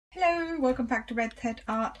welcome back to Red Thread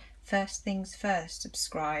Art. First things first,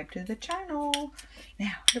 subscribe to the channel.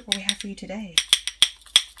 Now, look what we have for you today.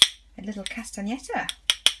 A little castanetta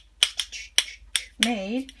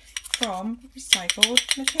made from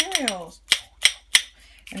recycled materials.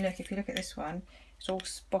 And look, if you look at this one, it's all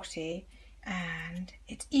spotty and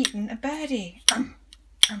it's eaten a birdie.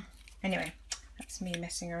 Anyway, that's me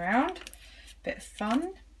messing around. Bit of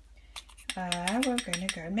fun. We're going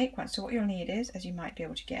to go make one. So what you'll need is, as you might be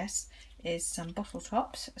able to guess, is some bottle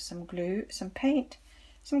tops, some glue, some paint,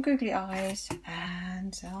 some googly eyes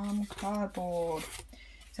and some cardboard.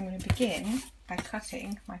 So I'm going to begin by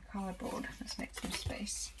cutting my cardboard. Let's make some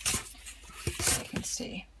space so you can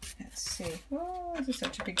see. Let's see. Oh, this is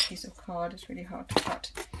such a big piece of card, it's really hard to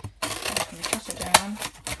cut. I'm just going to cut it down.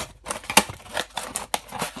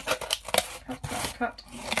 Cut, cut, cut.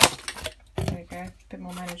 There we go, a bit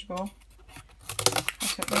more manageable.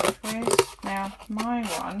 Now my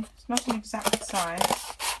one, it's not an exact size,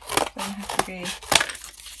 it doesn't have to be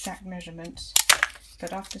exact measurements,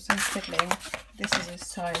 but after some fiddling, this is a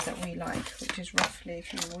size that we like, which is roughly,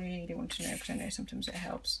 if you really want to know, because I know sometimes it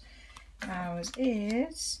helps, ours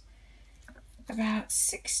is about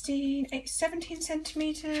 17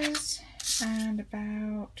 centimetres and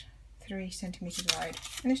about 3 centimetres wide,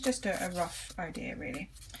 and it's just a rough idea really.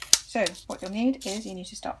 So what you'll need is you need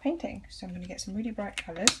to start painting. So I'm going to get some really bright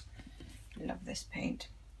colours. Love this paint.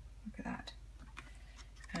 Look at that.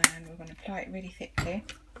 And we're going to apply it really thickly.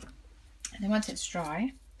 And then once it's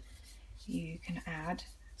dry, you can add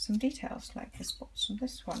some details like the spots on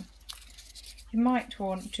this one. You might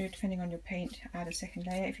want to, depending on your paint, add a second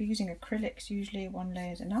layer. If you're using acrylics, usually one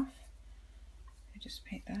layer is enough. So just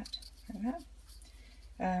paint that like that.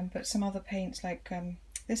 But some other paints like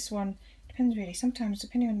this one, depends really. Sometimes,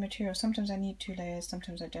 depending on the material, sometimes I need 2 layers,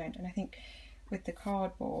 sometimes I don't. And I think with the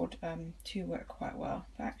cardboard, 2 work quite well.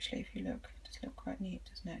 But actually, if you look, it does look quite neat,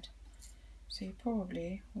 doesn't it? So you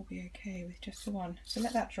probably will be okay with just the one. So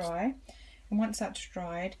let that dry. And once that's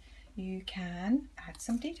dried, you can add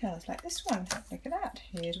some details like this one. Look at that.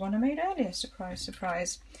 Here's one I made earlier. Surprise,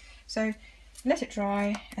 surprise. So let it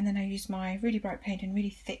dry, and then I use my really bright paint and really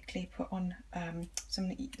thickly put on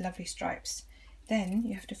some lovely stripes. Then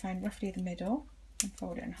you have to find roughly the middle and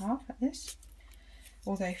fold it in half like this.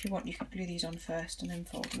 Although if you want, you could glue these on first and then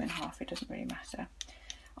fold them in half, it doesn't really matter.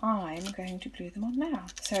 I'm going to glue them on now.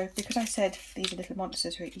 So because I said these are little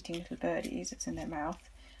monsters who are eating little birdies that's in their mouth,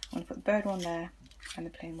 I'm going to put the bird one there and the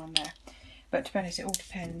plain one there. But to be honest, it all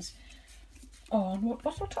depends on what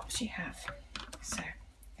bottle tops you have. So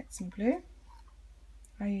get some glue.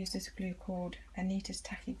 I use this glue called Anita's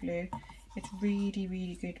Tacky Glue. It's really,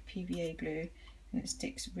 really good PVA glue. And it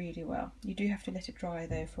sticks really well. You do have to let it dry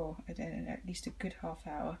though for at least a good half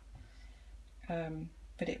hour,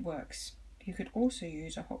 but it works. You could also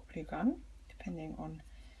use a hot glue gun, depending on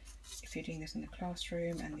if you're doing this in the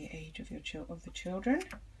classroom and the age of the children.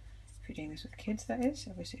 If you're doing this with kids, that is.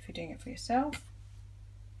 Obviously, if you're doing it for yourself,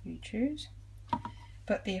 you choose.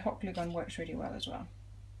 But the hot glue gun works really well as well.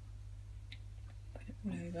 Put it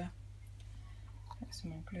all over. Get some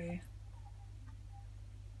more glue.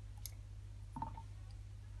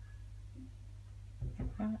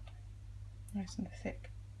 That. Nice and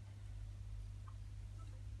thick.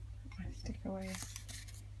 I stick away,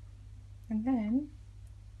 and then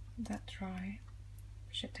let that dry.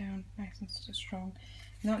 Push it down nice and strong.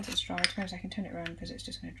 And once it's dry, to be honest, I can turn it around because it's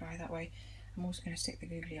just going to dry that way. I'm also going to stick the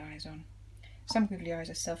googly eyes on. Some googly eyes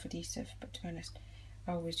are self-adhesive, but to be honest,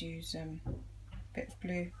 I always use a bit of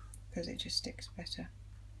glue because it just sticks better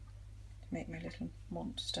to make my little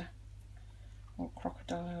monster. Or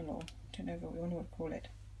crocodile, or I don't know what you want to call it.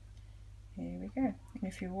 Here we go. And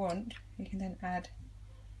if you want, you can then add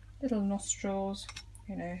little nostrils,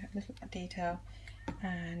 you know, a little detail,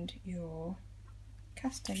 and your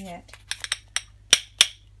castanet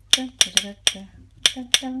is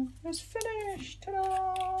finished.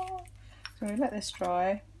 Ta-da! So we let this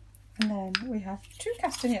dry, and then we have 2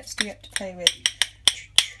 castanets to get to play with.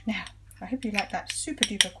 Now, I hope you like that super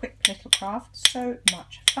duper quick little craft. So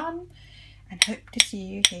much fun. And hope to see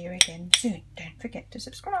you here again soon. Don't forget to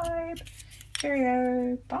subscribe.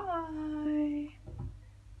 Cheerio. Bye.